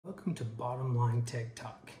welcome to Bottom Line Tech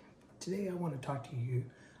Talk. Today I want to talk to you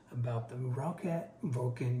about the Roccat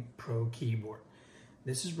Vulcan Pro keyboard.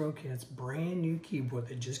 This is Roccat's brand new keyboard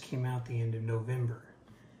that just came out the end of November.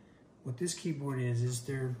 What this keyboard is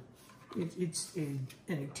it's a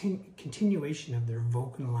continuation of their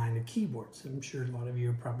Vulcan line of keyboards. I'm sure a lot of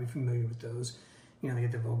you are probably familiar with those. You know, they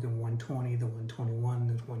get the Vulcan 120, the 121,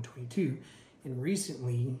 the 122, and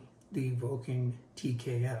recently the Vulcan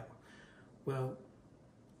TKO. Well,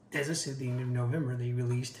 as I said, at the end of November, they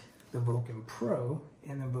released the Vulcan Pro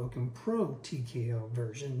and the Vulcan Pro TKO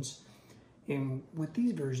versions. And with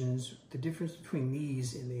these versions, the difference between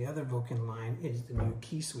these and the other Vulcan line is the new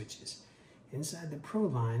key switches. Inside the Pro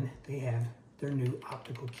line, they have their new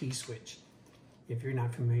optical key switch. If you're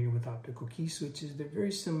not familiar with optical key switches, they're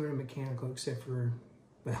very similar to mechanical, except for,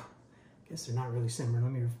 well, I guess they're not really similar.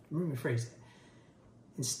 Let me rephrase that.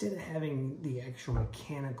 Instead of having the actual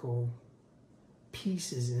mechanical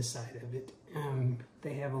pieces inside of it,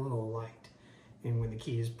 they have a little light, and when the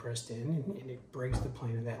key is pressed in and it breaks the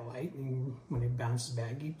plane of that light, and when it bounces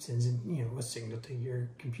back, it sends a signal to your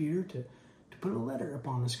computer to put a letter up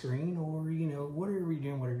on the screen, or whatever you're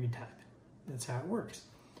doing, whatever you type. That's how it works.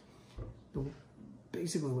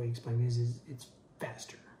 Basically, the way I explain it is it's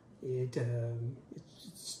faster. It's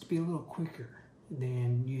to be a little quicker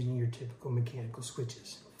than using your typical mechanical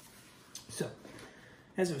switches. So,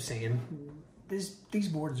 as I was saying, these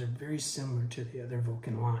boards are very similar to the other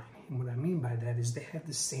Vulcan line. And what I mean by that is they have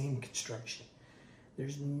the same construction.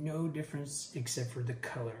 There's no difference except for the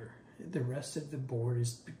color. The rest of the board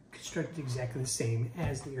is constructed exactly the same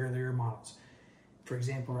as the earlier models. For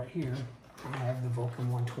example, right here, I have the Vulcan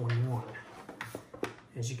 121.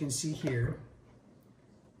 As you can see here,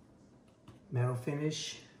 metal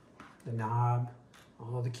finish, the knob,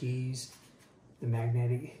 all the keys, the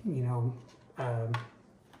magnetic,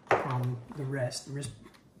 on the wrist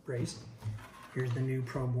brace. Here's the new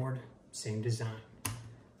Pro board, same design.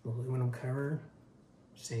 Aluminum cover,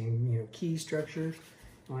 same key structure.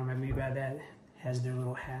 And what I mean by that, has their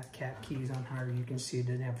little half cap keys on here. You can see it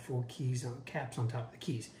doesn't have full keys on caps on top of the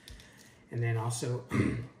keys. And then also,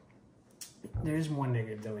 there's one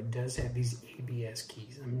negative though. It does have these ABS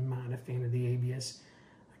keys. I'm not a fan of the ABS.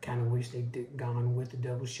 I kind of wish they'd gone with the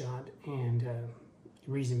double shot. And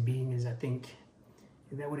the reason being is I think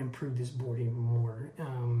that would improve this board even more.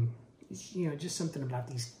 Just something about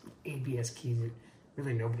these ABS keys that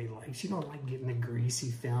really nobody likes. You don't like getting the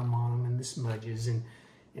greasy film on them and the smudges, and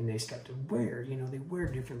they start to wear. They wear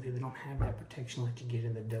differently. They don't have that protection like you get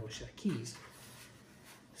in the double shot keys.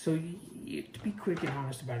 So to be quick and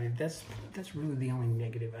honest about it, that's really the only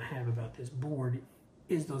negative I have about this board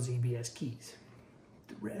is those ABS keys.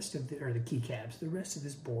 The rest of the keycaps, the rest of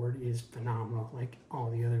this board is phenomenal, like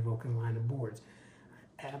all the other Vulcan line of boards.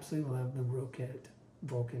 I absolutely love the Roccat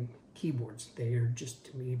Vulcan keyboards. They are just,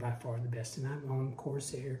 to me, by far the best. And I've owned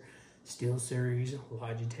Corsair, SteelSeries,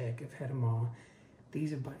 Logitech. I've had them all.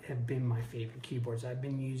 These have been my favorite keyboards. I've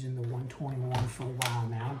been using the 121 for a while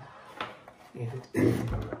now. And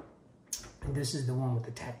this is the one with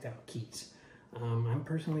the tactile keys. I'm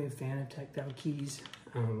personally a fan of tactile keys.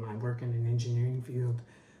 I work in an engineering field,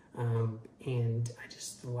 and I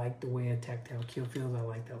just like the way a tactile key feels. I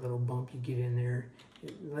like that little bump you get in there.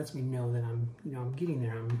 It lets me know that I'm getting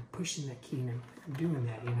there. I'm pushing that key, and I'm doing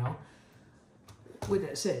that. With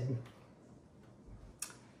that said,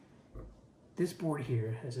 this board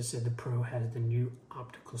here, as I said, the Pro has the new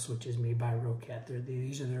optical switches made by Roccat.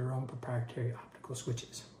 These are their own proprietary optical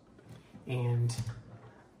switches. And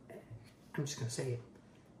I'm just going to say it.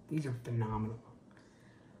 These are phenomenal.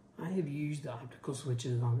 I have used the optical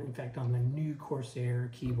switches on the new Corsair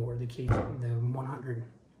keyboard, the 100.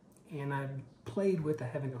 And I've played with, I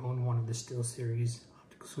haven't owned one of the SteelSeries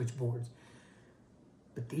optical switch boards.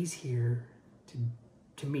 But these here,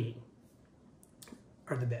 to me,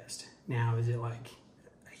 are the best. Now, is it like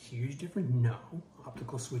a huge difference? No.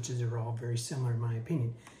 Optical switches are all very similar in my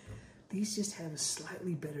opinion. These just have a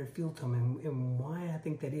slightly better feel to them, and why I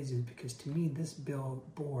think that is because to me this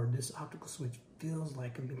board, this optical switch, feels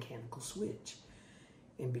like a mechanical switch.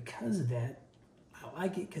 And because of that, I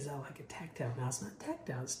like it because I like it tactile. Now, it's not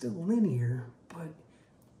tactile, it's still linear, but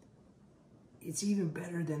it's even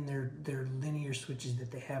better than their linear switches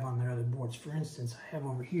that they have on their other boards. For instance, I have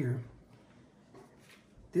over here,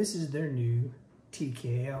 this is their new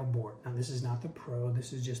TKO board. Now, this is not the Pro,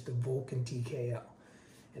 this is just the Vulcan TKO.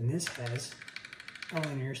 And this has a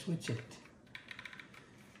linear switch in it.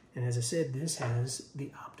 And as I said, this has the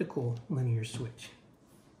optical linear switch.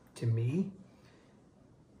 To me,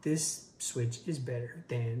 this switch is better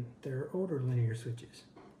than their older linear switches.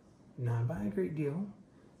 Not by a great deal.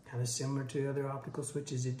 kind of similar to other optical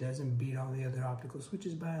switches. It doesn't beat all the other optical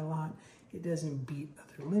switches by a lot. It doesn't beat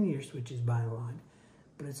other linear switches by a lot,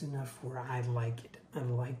 but it's enough where I like it. I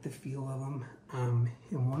like the feel of them.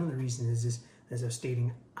 And one of the reasons is, as I was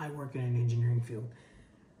stating, I work in an engineering field.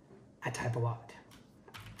 I type a lot.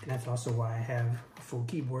 And that's also why I have a full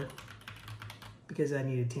keyboard, because I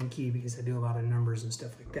need a 10 key because I do a lot of numbers and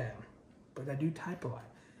stuff like that. But I do type a lot.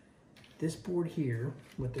 This board here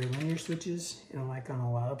with their linear switches, and like on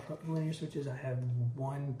a lot of linear switches, I have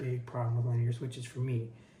one big problem with linear switches for me,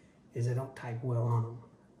 is I don't type well on them.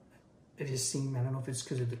 It just seems, I don't know if it's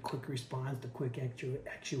because of the quick response, the quick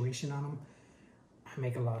actuation on them, I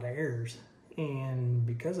make a lot of errors. And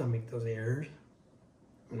because I make those errors,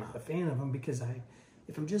 I'm not a fan of them, because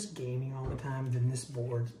if I'm just gaming all the time, then this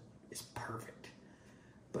board is perfect.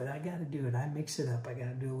 But I gotta do it, I mix it up. I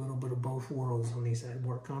gotta do a little bit of both worlds on these. I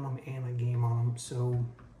work on them and I game on them. So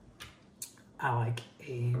I like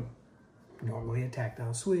normally a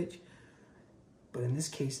tactile switch, but in this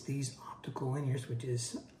case, these optical linear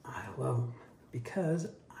switches, I love them because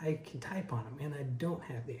I can type on them and I don't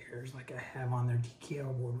have the errors like I have on their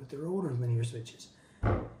TKL board with their older linear switches.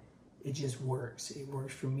 It just works. It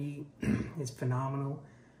works for me. It's phenomenal.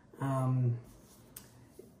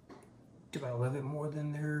 Do I love it more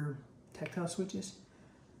than their tactile switches?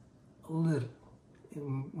 A little.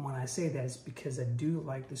 And when I say that, it's because I do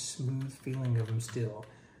like the smooth feeling of them still.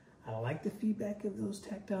 I like the feedback of those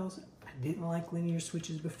tactiles. I didn't like linear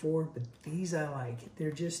switches before, but these I like.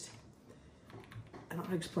 They're just, I don't know how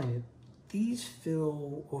to explain it. These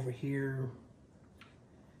feel over here,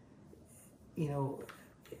 you know,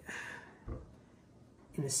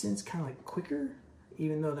 in a sense kind of like quicker,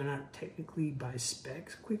 even though they're not technically by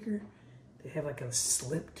specs quicker. They have like a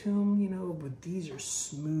slip to them, you know, but these are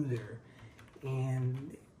smoother.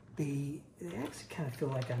 And they actually kind of feel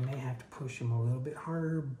like I may have to push them a little bit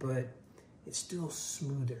harder, but it's still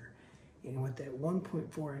smoother. And with that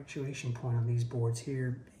 1.4 actuation point on these boards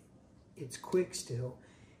here, it's quick still,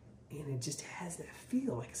 and it just has that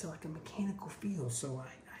feel, like it's like a mechanical feel. So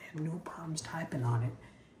I have no problems typing on it,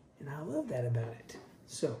 and I love that about it.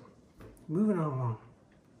 So moving on along,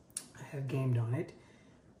 I have gamed on it.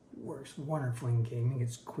 Works wonderfully in gaming.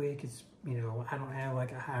 It's quick. It's, you know, I don't have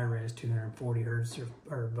like a high res 240 hertz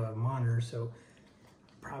or above monitor, so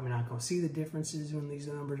probably not going to see the differences when these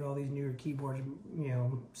numbers, all these newer keyboards, you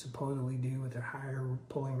know, supposedly do with their higher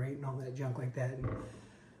polling rate and all that junk like that.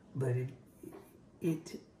 But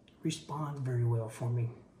it responds very well for me.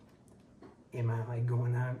 Am I like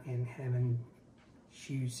going out and having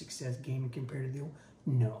huge success gaming compared to the old?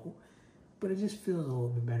 No. But it just feels a little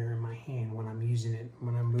bit better in my hand when I'm using it,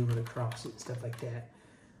 when I'm moving across it and stuff like that.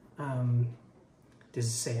 Does it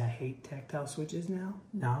say I hate tactile switches now?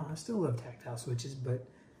 No, I still love tactile switches, but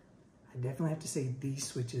I definitely have to say these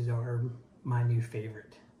switches are my new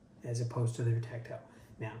favorite as opposed to their tactile.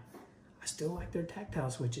 Now, I still like their tactile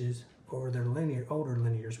switches over their older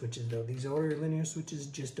linear switches though. These older linear switches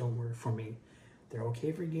just don't work for me. They're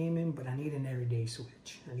okay for gaming, but I need an everyday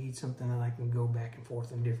switch. I need something that I can go back and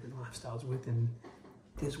forth in different lifestyles with, and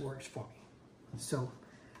this works for me. So,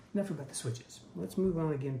 enough about the switches. Let's move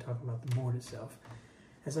on again, talking about the board itself.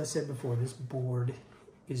 As I said before, this board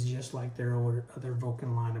is just like their other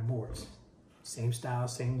Vulcan line of boards. Same style,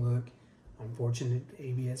 same look, unfortunate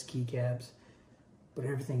ABS keycaps, but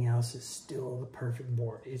everything else is still the perfect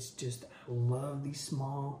board. It's just, I love these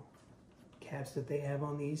small caps that they have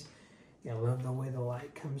on these. I love the way the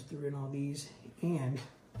light comes through in all these. And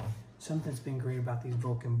something that's been great about these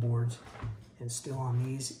Vulcan boards and still on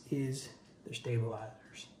these is their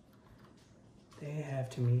stabilizers. They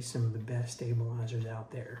have, to me, some of the best stabilizers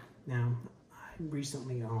out there. Now, I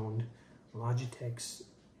recently owned Logitech's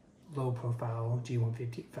low profile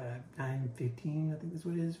G155 915, I think that's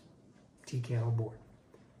what it is, TKL board.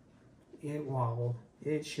 It wobbled,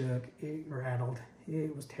 it shook, it rattled,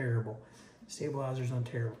 it was terrible. Stabilizers on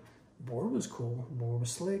terrible. Board was cool, board was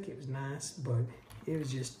slick, it was nice, but it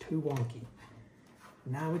was just too wonky.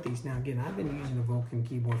 Now with these, now again, I've been using a Vulcan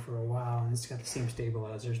keyboard for a while and it's got the same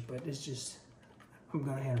stabilizers, but it's just, I'm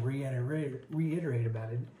going to have to reiterate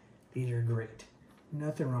about it. These are great.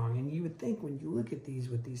 Nothing wrong. And you would think when you look at these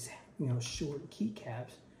with these, you know, short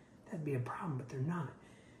keycaps, that'd be a problem, but they're not.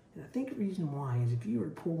 And I think the reason why is if you were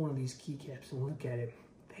to pull one of these keycaps and look at it,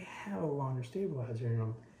 they have a longer stabilizer in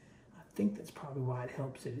them. I think that's probably why it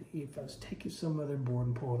helps it. If I was taking some other board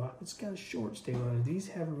and pull it off, it's got a short stabilizer. These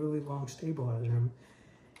have a really long stabilizer in them,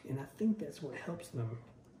 and I think that's what helps them.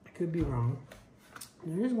 I could be wrong.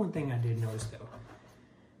 There is one thing I did notice though.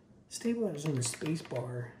 Stabilizers in the space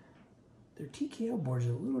bar, their TKL boards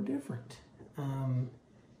are a little different.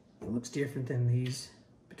 It looks different than these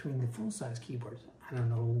between the full-size keyboards. I don't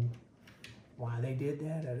know why they did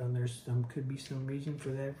that. I don't know, could be some reason for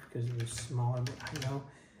that because they're smaller, but I know.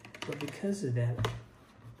 But because of that,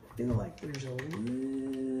 I feel like there's a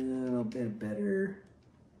little bit better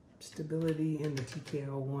stability in the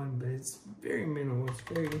TKO one, but it's very minimal. It's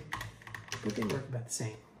very, but they work about the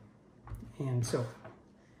same. And so,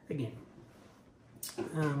 again,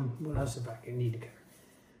 what else if I need to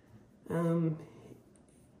cover?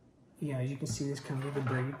 Yeah, as you can see, this comes with a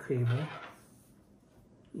braided cable.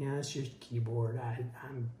 You know, it's just keyboard.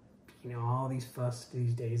 I'm, you know, all these fuss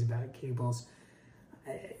these days about cables.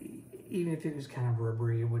 Even if it was kind of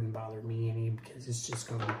rubbery, it wouldn't bother me any because it's just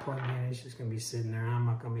going to be plugged in. It's just going to be sitting there. I'm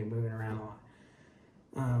not going to be moving around a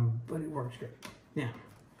lot. But it works great. Now,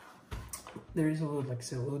 there is a little, like I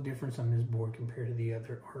said, a little difference on this board compared to the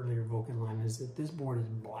other earlier Vulcan line is that this board is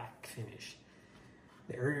black finish.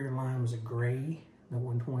 The earlier line was a gray. The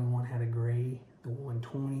 121 had a gray. The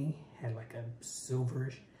 120 had like a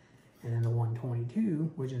silverish. And then the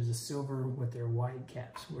 122, which is a silver with their white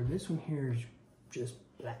caps, where this one here is just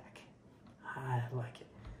black. I like it.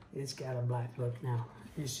 It's got a black look now.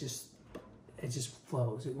 It just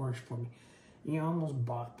flows. It works for me. You know, I almost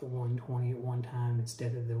bought the 120 at one time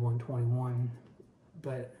instead of the 121,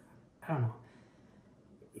 but I don't know.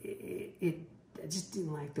 I just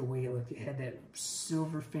didn't like the way it looked. It had that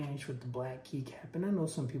silver finish with the black keycap, and I know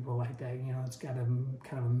some people like that. You know, it's got a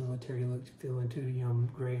kind of a military look to feel into, you know,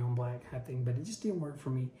 gray on black type thing, but it just didn't work for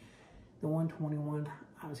me. The 121,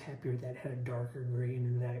 I was happier with that. It had a darker gray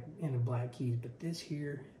and the black keys, but this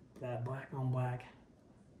here, that black on black,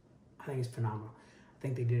 I think it's phenomenal. I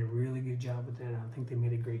think they did a really good job with that. I think they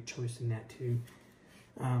made a great choice in that too.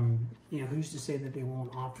 You know, who's to say that they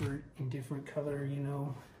won't offer it in different color, you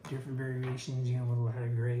know, different variations, you know, with a lot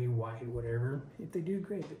of gray, white, whatever. If they do,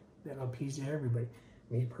 great. That'll appease everybody.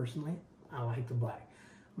 Me personally, I like the black.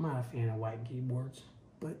 I'm not a fan of white keyboards,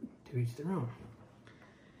 but to each their own.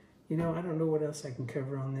 You know, I don't know what else I can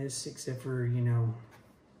cover on this except for, you know,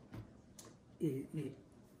 I mean,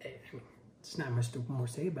 it's not much more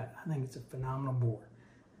to say about it. I think it's a phenomenal board.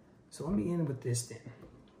 So let me end with this then.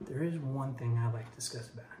 There is one thing I'd like to discuss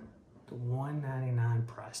about it. The $199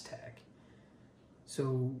 price tag.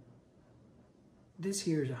 So this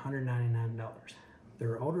here is $199.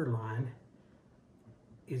 Their older line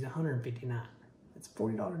is $159. That's a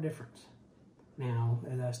 $40 difference. Now,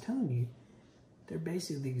 as I was telling you, they're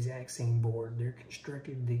basically the exact same board. They're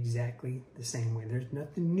constructed exactly the same way. There's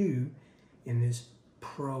nothing new in this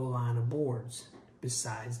Pro line of boards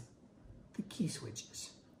besides the key switches.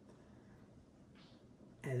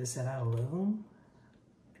 As I said, I love them.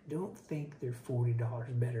 I don't think they're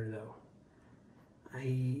 $40 better though.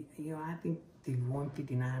 I think the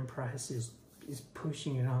 $159 price is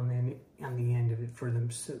pushing it on the end of it for them.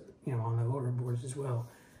 So, you know, on the older boards as well.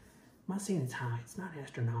 I'm not saying it's high. It's not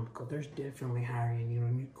astronomical. There's definitely higher end. You know,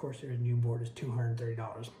 of course, their new board is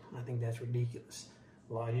 $230. I think that's ridiculous.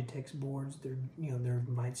 Logitech's boards, they're, you know, their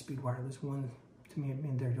Lightspeed wireless ones, to me, I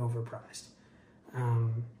mean, they're overpriced.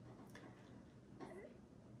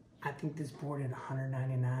 I think this board at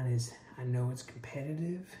 $199 is, I know it's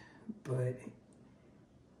competitive, but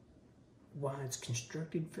while it's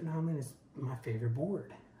constructed phenomenally, it's my favorite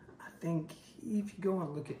board. I think if you go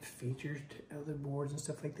and look at features to other boards and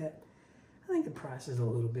stuff like that, I think the price is a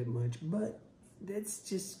little bit much, but that's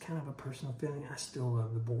just kind of a personal feeling. I still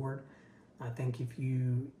love the board. I think if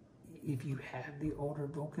you have the older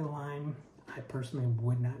Vulcan line, I personally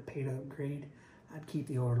would not pay to upgrade. I'd keep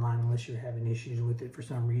the older line unless you're having issues with it for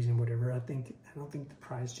some reason, whatever. I don't think the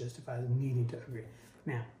price justifies needing to upgrade.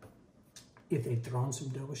 Now, if they'd thrown some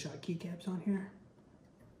double shot keycaps on here,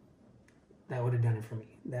 that would have done it for me.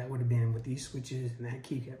 That would have been with these switches and that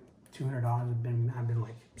keycap, $200 I've been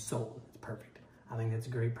like sold. It's perfect. I think that's a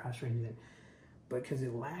great price range then. But because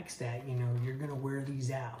it lacks that, you know, you're going to wear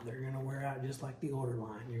these out. They're going to wear out just like the older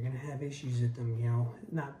line. You're going to have issues with them, you know,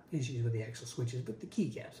 not issues with the actual switches, but the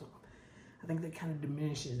keycaps on them. I think that kind of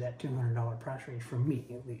diminishes that $200 price range for me,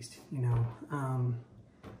 at least, you know.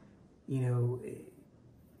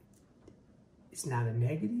 It's not a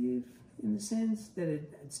negative in the sense that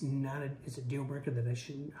it's a deal breaker that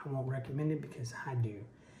I won't recommend it because I do.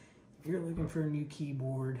 If you're looking for a new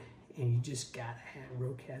keyboard and you just gotta have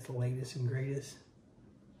Roccat's latest and greatest,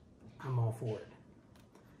 I'm all for it.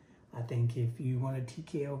 I think if you want a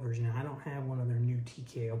TKO version, now I don't have one of their new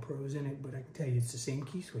TKO Pros in it, but I can tell you it's the same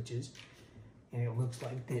key switches and it looks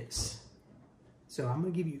like this. So I'm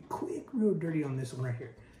gonna give you a quick, real dirty on this one right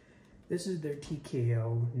here. This is their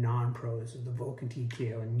TKO non-pro. This is the Vulcan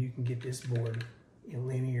TKO, and you can get this board in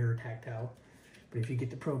linear or tactile. But if you get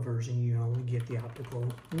the Pro version, you only get the optical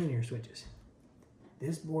linear switches.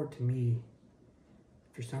 This board to me,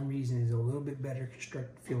 for some reason, is a little bit better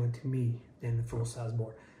constructed feeling to me than the full-size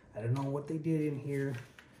board. I don't know what they did in here,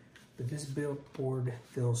 but this build board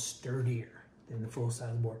feels sturdier than the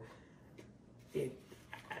full-size board.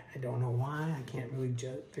 I don't know why. I can't really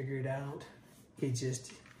figure it out.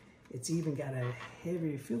 It's even got a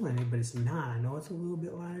heavier feel in it, but it's not. I know it's a little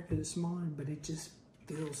bit lighter because it's smaller, but it just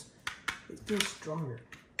feels stronger.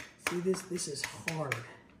 See, this is hard.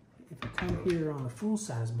 If I come here on the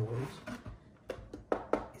full-size boards,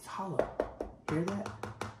 it's hollow. Hear that?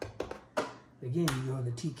 Again, you go to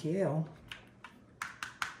the TKL,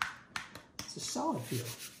 it's a solid feel.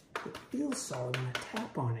 It feels solid when I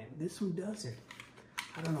tap on it. This one doesn't.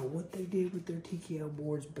 I don't know what they did with their TKL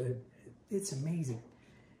boards, but it's amazing.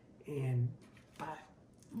 And by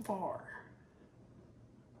far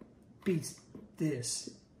beats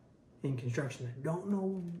this in construction. I don't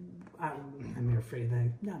know, I'm afraid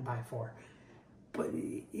that, not by far, but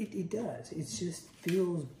it does. It just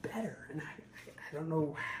feels better. And I don't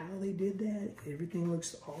know how they did that. Everything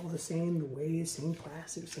looks all the same, the way, same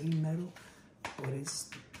plastic, same metal, but it's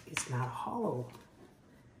not hollow.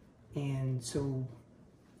 And so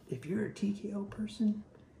if you're a TKO person,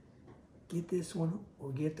 get this one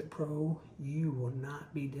or get the Pro. You will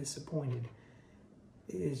not be disappointed.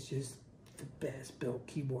 It's just the best built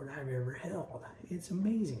keyboard I've ever held. It's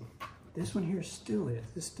amazing. This one here still is.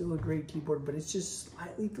 It's still a great keyboard, but it's just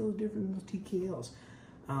slightly feels different than those TKLs.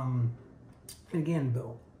 Again,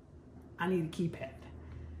 though, I need a keypad.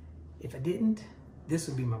 If I didn't, this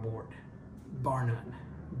would be my board, bar none.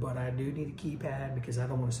 But I do need a keypad because I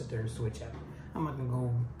don't want to sit there and switch out. I'm not gonna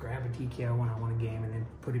go grab a TKL when I want a game and then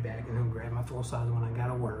put it back and then grab my full size when I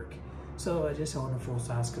gotta work. So I just hold a full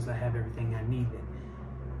size because I have everything I needed.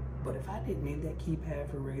 But if I didn't need that keypad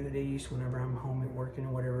for regular day use whenever I'm home and working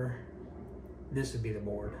or whatever, this would be the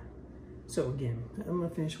board. So again, I'm gonna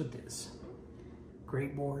finish with this.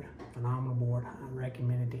 Great board, phenomenal board. I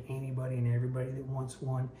recommend it to anybody and everybody that wants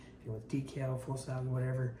one. If you want TKL, full size,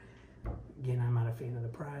 whatever. Again, I'm not a fan of the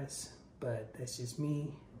price, but that's just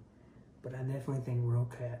me. But I definitely think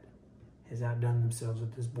Roccat has outdone themselves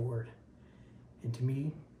with this board. And to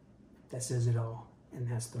me, that says it all. And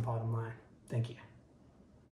that's the bottom line. Thank you.